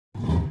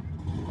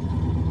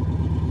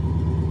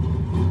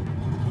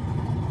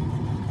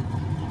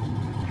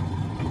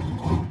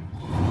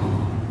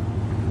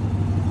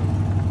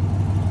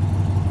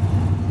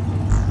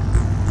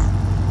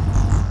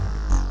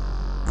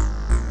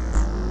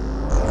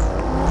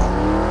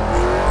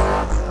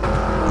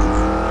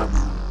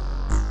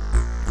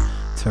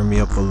turn me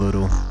up a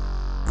little.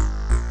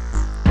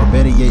 Or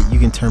better yet, you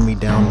can turn me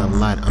down a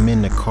lot. I'm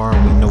in the car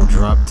with no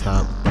drop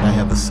top, but I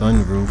have a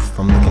sunroof.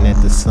 I'm looking at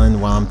the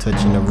sun while I'm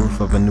touching the roof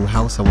of a new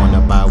house I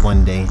wanna buy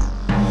one day.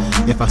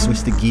 If I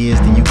switch the gears,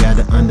 then you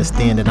gotta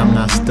understand that I'm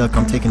not stuck.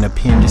 I'm taking a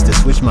pin just to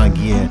switch my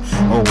gear.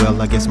 Oh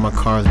well, I guess my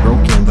car's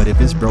broken, but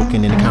if it's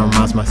broken, then it kinda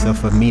reminds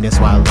myself of me. That's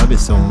why I love it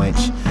so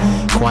much.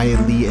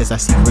 Quietly as I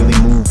secretly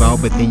move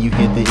out, but then you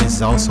hear the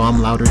exhaust, so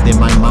I'm louder than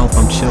my mouth.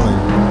 I'm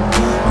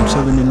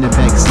chilling in the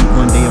backseat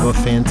one day of a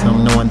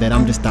Phantom, knowing that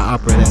I'm just the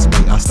opera. That's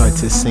right, I start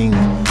to sing,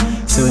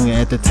 singing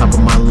at the top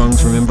of my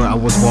lungs. Remember, I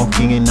was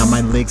walking and now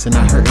my legs are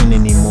not hurting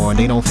anymore.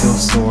 They don't feel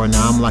sore,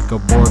 now I'm like a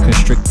boa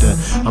constrictor.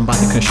 I'm about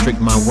to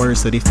constrict my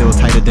words so they feel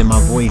tighter than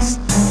my voice.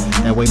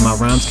 That way my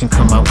rhymes can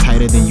come out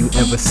tighter than you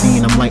ever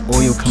seen. I'm like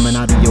oil coming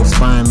out of your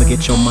spine, look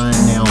at your mind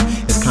now.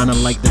 It's kinda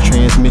like the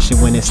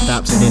transmission when it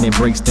stops and then it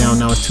breaks down.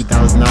 Now it's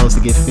 $2,000 to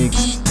get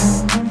fixed.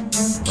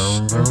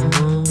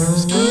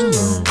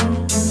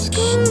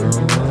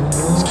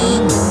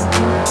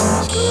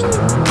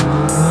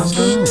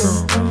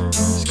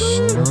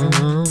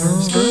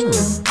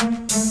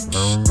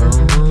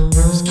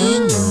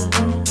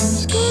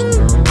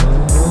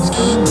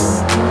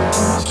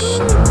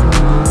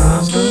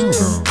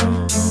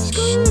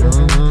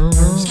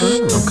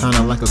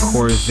 Like a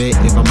Corvette.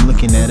 If I'm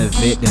looking at a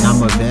vet, then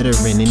I'm a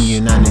veteran in the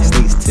United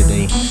States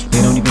today.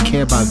 They don't even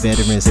care about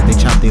veterans. If they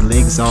chop their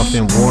legs off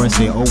in war and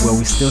say, oh well,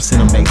 we still send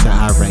them back to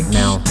Iraq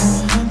now.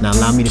 Now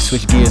allow me to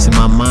switch gears in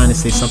my mind and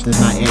say something's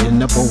not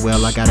adding up. Oh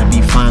well, I gotta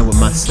be fine with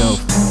myself,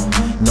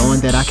 knowing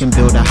that I can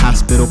build a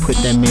hospital, put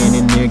that man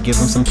in there, give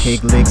him some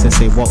peg legs and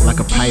say walk like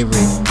a pirate.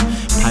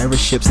 Pirate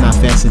ship's not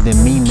faster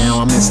than me now.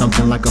 I'm in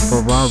something like a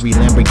Ferrari,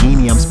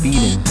 Lamborghini. I'm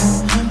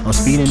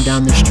speeding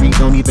down the street,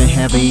 don't even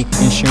have a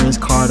insurance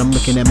card. I'm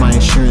looking at my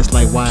insurance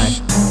like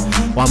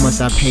why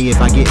must I pay? If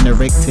I get in a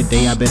wreck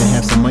today, I better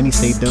have some money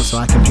saved up so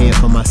I can pay it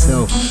for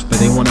myself. But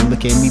they wanna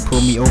look at me,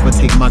 pull me over,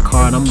 take my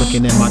car, and I'm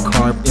looking at my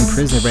car in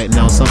prison right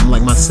now, something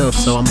like myself.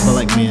 So I'm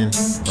like, man,